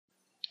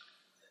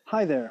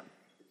Hi there.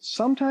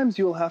 Sometimes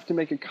you will have to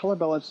make a color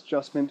balance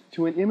adjustment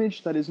to an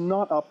image that is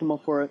not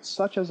optimal for it,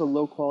 such as a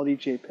low-quality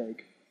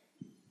JPEG.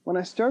 When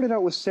I started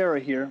out with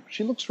Sarah here,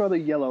 she looks rather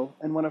yellow,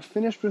 and when I've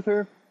finished with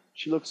her,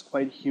 she looks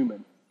quite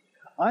human.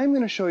 I'm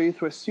going to show you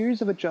through a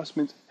series of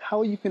adjustments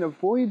how you can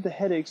avoid the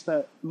headaches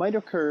that might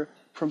occur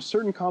from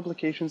certain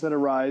complications that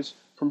arise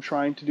from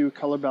trying to do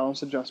color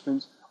balance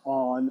adjustments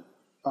on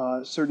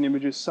certain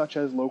images such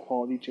as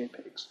low-quality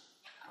JPEGs.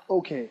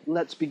 Okay,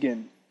 let's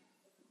begin.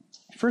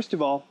 First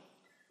of all,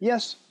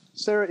 yes,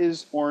 Sarah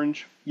is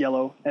orange,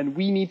 yellow, and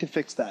we need to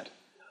fix that.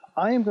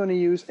 I am going to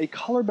use a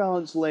color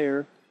balance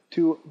layer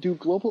to do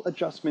global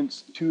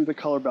adjustments to the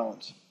color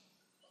balance.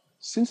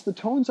 Since the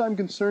tones I'm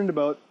concerned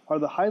about are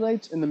the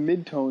highlights and the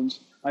midtones,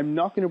 I'm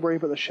not going to worry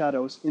about the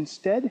shadows.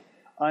 Instead,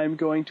 I'm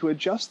going to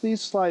adjust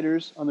these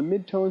sliders on the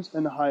midtones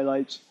and the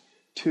highlights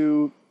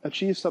to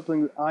achieve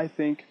something that I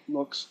think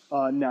looks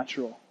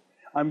natural.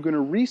 I'm going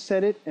to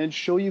reset it and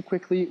show you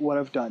quickly what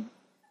I've done.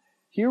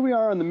 Here we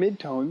are on the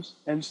midtones,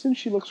 and since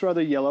she looks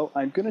rather yellow,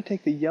 I'm going to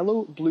take the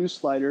yellow-blue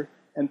slider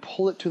and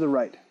pull it to the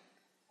right.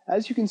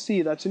 As you can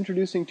see, that's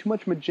introducing too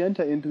much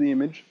magenta into the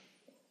image,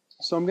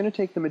 so I'm going to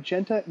take the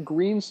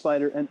magenta-green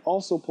slider and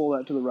also pull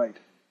that to the right.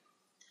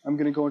 I'm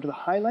going to go into the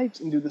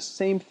highlights and do the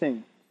same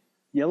thing.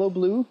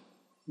 Yellow-blue,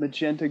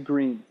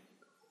 magenta-green.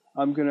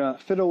 I'm going to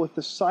fiddle with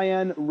the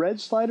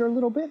cyan-red slider a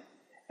little bit,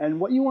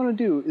 and what you want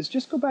to do is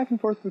just go back and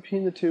forth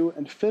between the two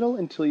and fiddle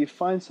until you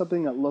find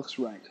something that looks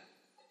right,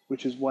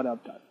 which is what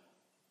I've done.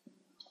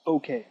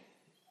 Okay,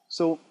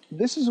 so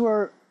this is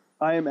where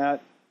I am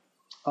at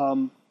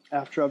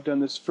after I've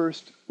done this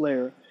first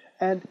layer,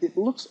 and it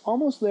looks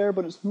almost there,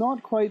 but it's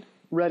not quite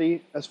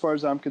ready as far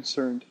as I'm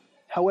concerned.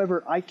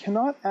 However, I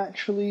cannot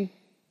actually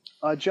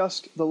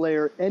adjust the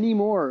layer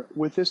anymore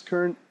with this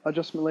current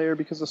adjustment layer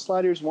because the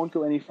sliders won't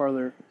go any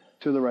farther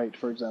to the right,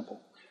 for example.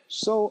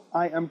 So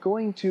I am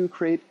going to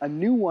create a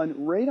new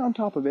one right on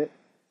top of it,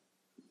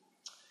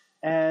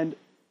 and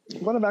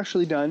what I've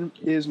actually done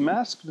is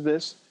masked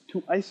this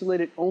to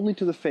isolate it only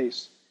to the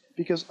face,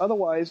 because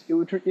otherwise it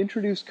would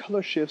introduce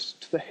color shifts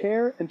to the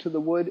hair and to the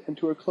wood and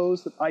to her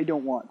clothes that I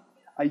don't want.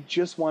 I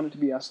just want it to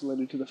be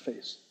isolated to the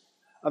face.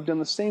 I've done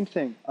the same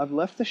thing. I've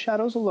left the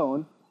shadows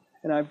alone,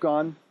 and I've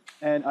gone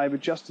and I've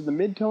adjusted the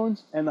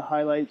midtones and the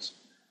highlights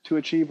to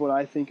achieve what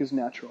I think is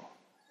natural.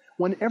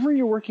 Whenever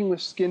you're working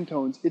with skin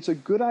tones, it's a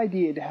good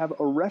idea to have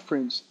a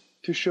reference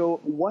to show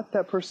what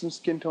that person's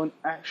skin tone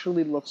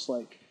actually looks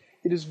like.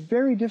 It is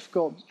very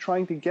difficult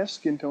trying to guess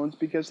skin tones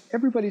because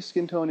everybody's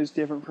skin tone is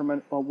different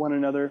from one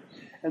another,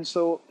 and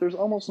so there's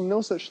almost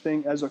no such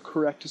thing as a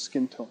correct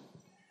skin tone.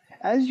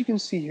 As you can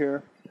see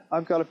here,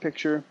 I've got a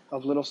picture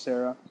of little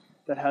Sarah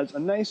that has a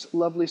nice,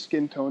 lovely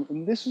skin tone,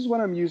 and this is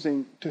what I'm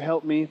using to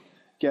help me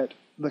get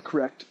the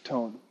correct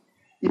tone.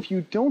 If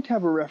you don't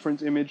have a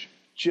reference image,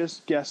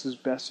 just guess as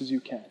best as you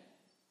can.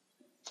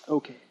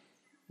 Okay,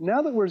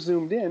 now that we're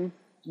zoomed in,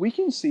 we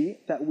can see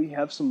that we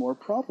have some more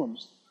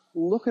problems.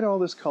 Look at all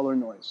this color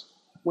noise.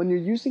 When you're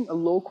using a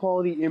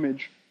low-quality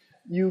image,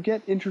 you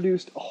get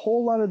introduced a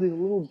whole lot of these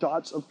little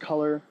dots of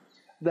color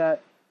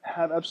that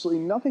have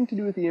absolutely nothing to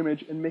do with the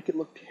image and make it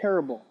look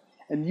terrible,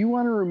 and you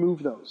want to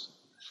remove those.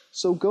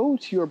 So go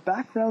to your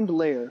background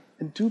layer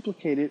and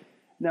duplicate it.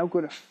 Now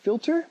go to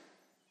Filter,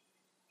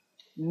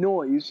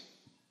 Noise,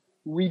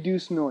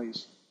 Reduce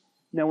Noise.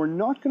 Now we're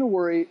not going to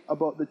worry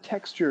about the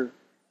texture,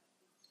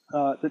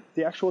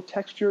 the actual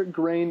texture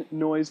grain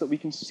noise that we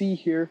can see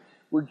here.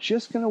 We're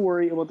just going to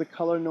worry about the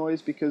color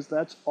noise because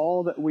that's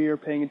all that we are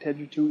paying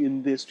attention to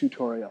in this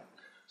tutorial.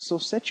 So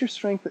set your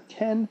strength at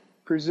 10,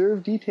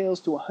 preserve details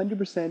to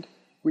 100%,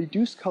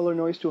 reduce color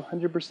noise to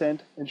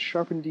 100%, and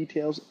sharpen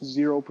details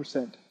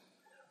 0%.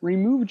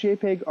 Remove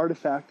JPEG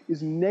artifact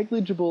is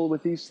negligible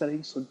with these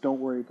settings, so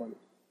don't worry about it.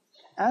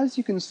 As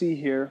you can see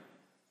here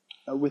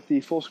with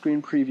the full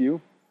screen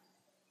preview,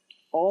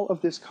 all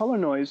of this color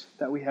noise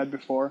that we had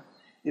before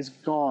is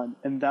gone,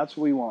 and that's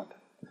what we want.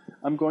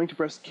 I'm going to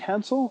press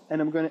cancel,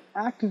 and I'm going to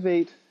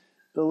activate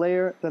the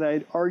layer that I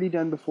had already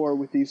done before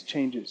with these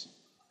changes.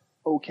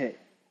 Okay,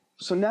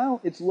 so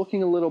now it's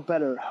looking a little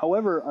better.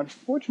 However,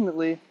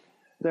 unfortunately,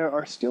 there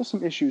are still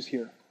some issues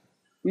here.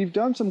 We've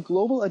done some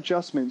global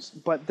adjustments,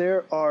 but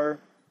there are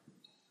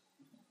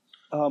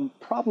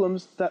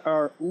problems that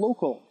are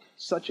local,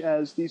 such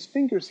as these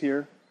fingers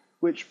here,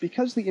 which,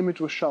 because the image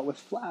was shot with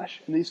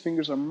flash, and these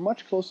fingers are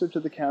much closer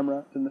to the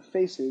camera than the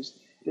face is,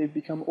 they've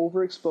become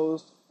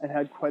overexposed and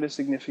had quite a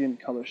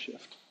significant color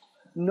shift.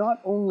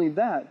 Not only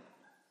that,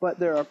 but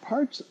there are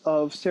parts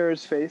of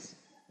Sarah's face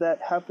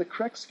that have the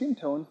correct skin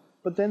tone,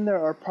 but then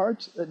there are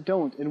parts that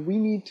don't, and we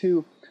need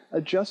to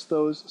adjust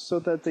those so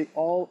that they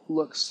all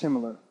look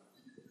similar.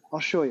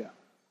 I'll show you.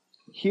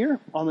 Here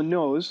on the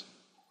nose,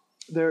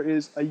 there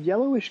is a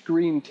yellowish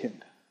green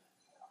tint.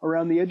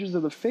 Around the edges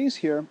of the face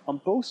here, on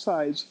both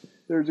sides,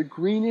 there's a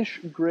greenish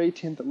gray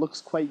tint that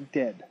looks quite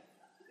dead.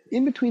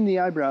 In between the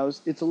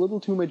eyebrows, it's a little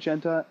too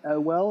magenta, as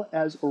well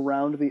as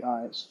around the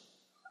eyes.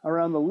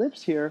 Around the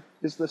lips here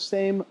is the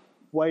same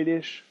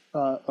whitish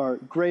or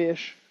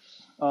grayish,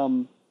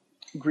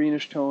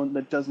 greenish tone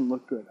that doesn't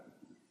look good.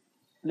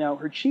 Now,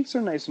 her cheeks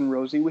are nice and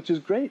rosy, which is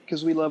great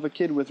because we love a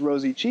kid with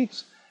rosy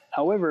cheeks.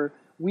 However,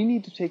 we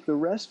need to take the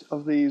rest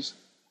of these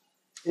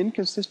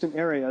inconsistent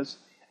areas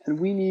and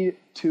we need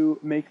to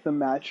make them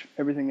match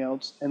everything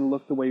else and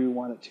look the way we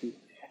want it to.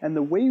 And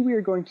the way we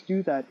are going to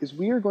do that is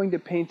we are going to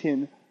paint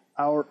in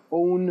our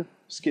own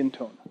skin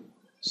tone.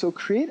 So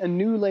create a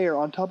new layer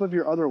on top of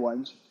your other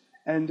ones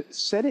and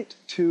set it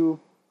to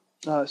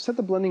set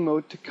the blending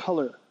mode to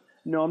color.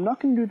 No, I'm not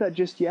going to do that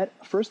just yet.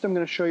 First, I'm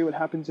going to show you what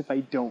happens if I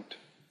don't.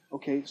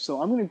 Okay,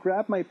 so I'm going to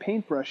grab my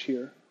paintbrush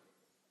here,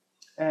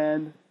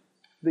 and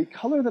the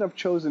color that I've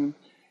chosen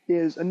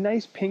is a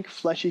nice pink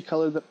fleshy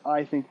color that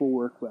I think will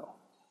work well.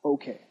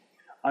 Okay,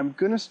 I'm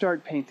going to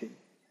start painting.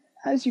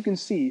 As you can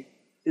see,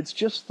 it's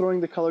just throwing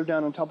the color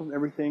down on top of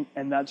everything,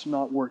 and that's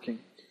not working.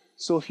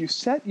 So if you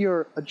set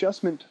your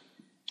adjustment,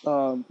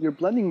 your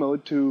blending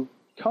mode to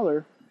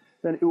color,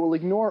 then it will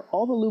ignore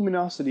all the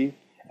luminosity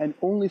and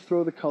only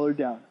throw the color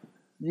down.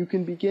 You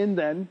can begin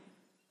then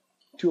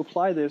to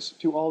apply this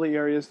to all the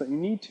areas that you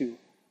need to.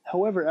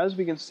 However, as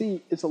we can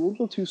see, it's a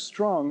little too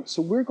strong,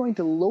 so we're going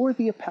to lower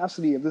the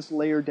opacity of this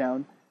layer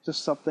down to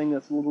something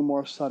that's a little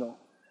more subtle.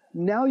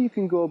 Now you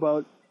can go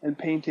about and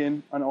paint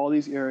in on all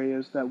these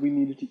areas that we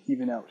needed to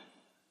even out.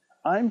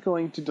 I'm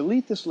going to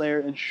delete this layer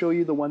and show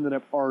you the one that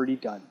I've already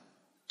done.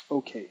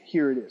 Okay,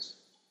 here it is.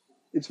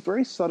 It's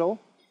very subtle.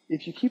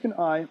 If you keep an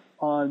eye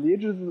on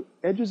the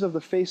edges of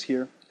the face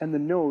here and the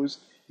nose,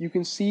 you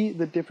can see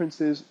the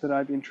differences that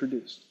I've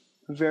introduced.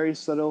 Very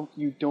subtle.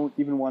 You don't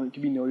even want it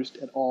to be noticed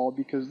at all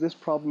because this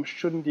problem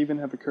shouldn't even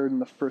have occurred in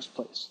the first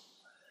place.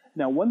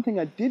 Now, one thing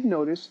I did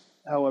notice,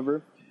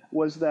 however,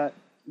 was that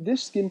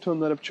this skin tone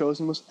that I've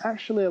chosen was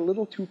actually a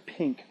little too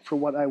pink for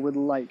what I would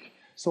like.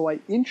 So I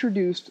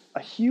introduced a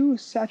hue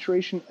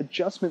saturation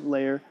adjustment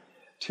layer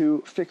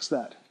to fix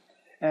that.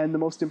 And the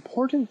most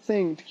important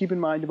thing to keep in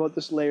mind about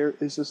this layer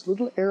is this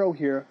little arrow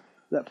here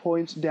that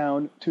points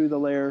down to the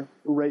layer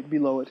right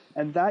below it,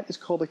 and that is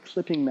called a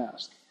clipping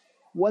mask.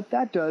 What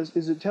that does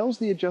is it tells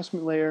the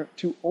adjustment layer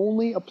to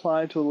only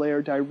apply to the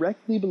layer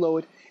directly below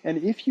it, and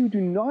if you do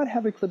not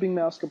have a clipping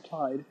mask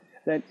applied,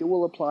 then it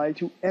will apply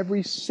to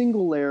every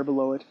single layer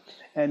below it,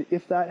 and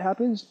if that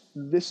happens,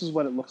 this is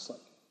what it looks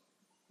like.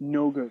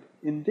 No good.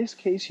 In this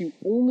case, you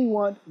only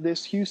want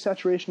this hue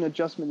saturation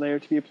adjustment layer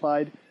to be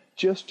applied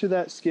just to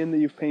that skin that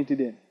you've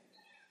painted in.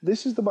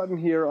 This is the button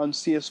here on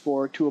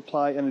CS4 to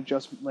apply an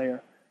adjustment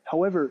layer.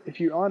 However, if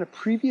you're on a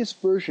previous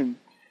version,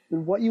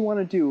 then what you want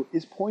to do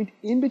is point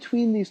in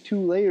between these two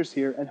layers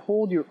here and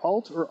hold your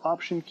Alt or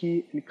Option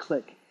key and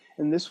click,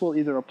 and this will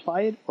either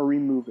apply it or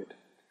remove it.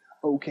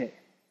 Okay.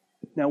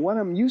 Now when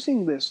I'm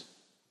using this,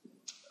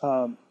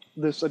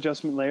 this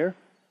adjustment layer,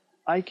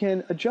 I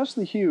can adjust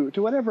the hue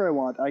to whatever I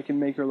want. I can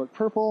make her look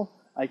purple,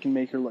 I can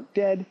make her look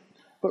dead,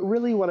 but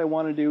really what I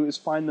want to do is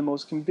find the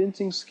most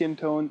convincing skin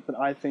tone that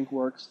I think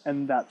works,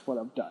 and that's what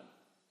I've done.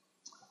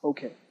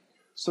 Okay,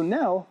 so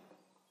now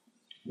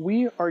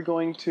we are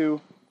going to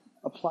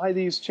apply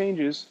these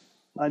changes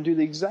and do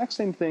the exact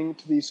same thing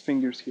to these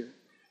fingers here.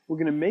 We're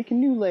going to make a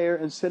new layer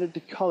and set it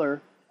to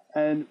color,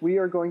 and we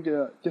are going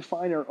to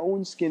define our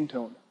own skin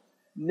tone.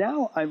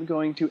 Now I'm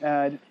going to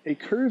add a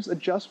curves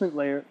adjustment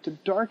layer to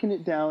darken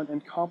it down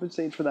and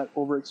compensate for that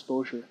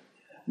overexposure.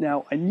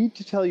 Now, I need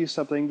to tell you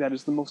something that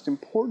is the most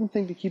important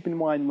thing to keep in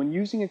mind when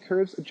using a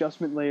curves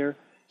adjustment layer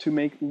to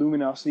make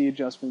luminosity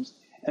adjustments,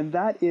 and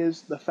that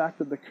is the fact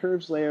that the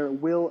curves layer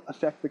will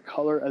affect the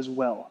color as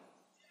well.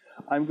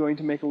 I'm going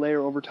to make a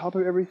layer over top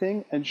of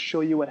everything and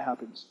show you what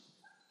happens.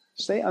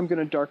 Say I'm going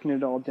to darken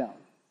it all down.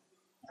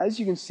 As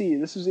you can see,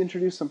 this has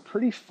introduced some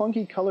pretty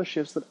funky color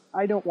shifts that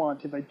I don't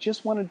want. If I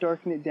just want to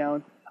darken it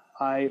down,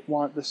 I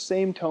want the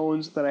same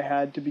tones that I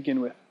had to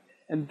begin with.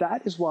 And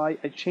that is why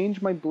I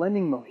changed my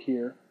blending mode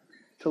here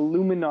to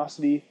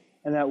luminosity,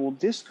 and that will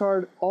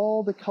discard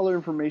all the color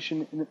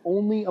information and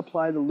only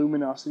apply the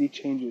luminosity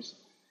changes.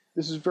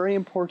 This is very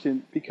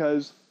important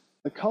because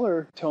the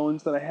color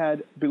tones that I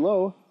had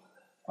below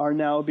are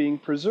now being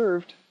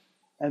preserved,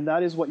 and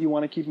that is what you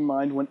want to keep in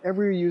mind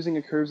whenever you're using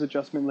a curves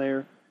adjustment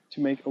layer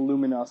to make a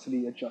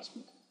luminosity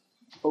adjustment.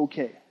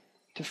 Okay,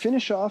 to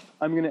finish off,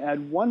 I'm going to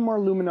add one more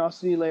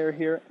luminosity layer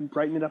here and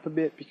brighten it up a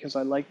bit because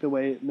I like the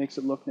way it makes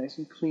it look nice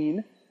and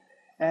clean.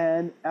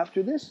 And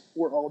after this,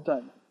 we're all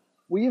done.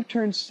 We have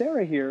turned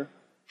Sarah here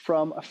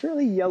from a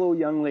fairly yellow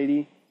young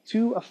lady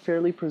to a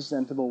fairly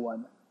presentable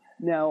one.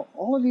 Now,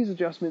 all of these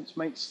adjustments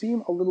might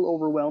seem a little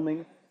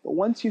overwhelming, but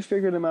once you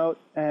figure them out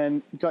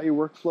and got your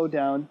workflow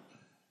down,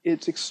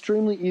 it's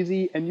extremely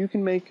easy, and you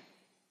can make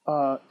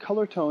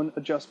color tone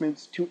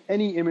adjustments to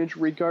any image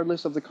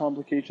regardless of the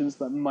complications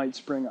that might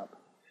spring up.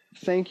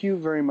 Thank you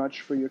very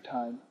much for your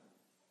time.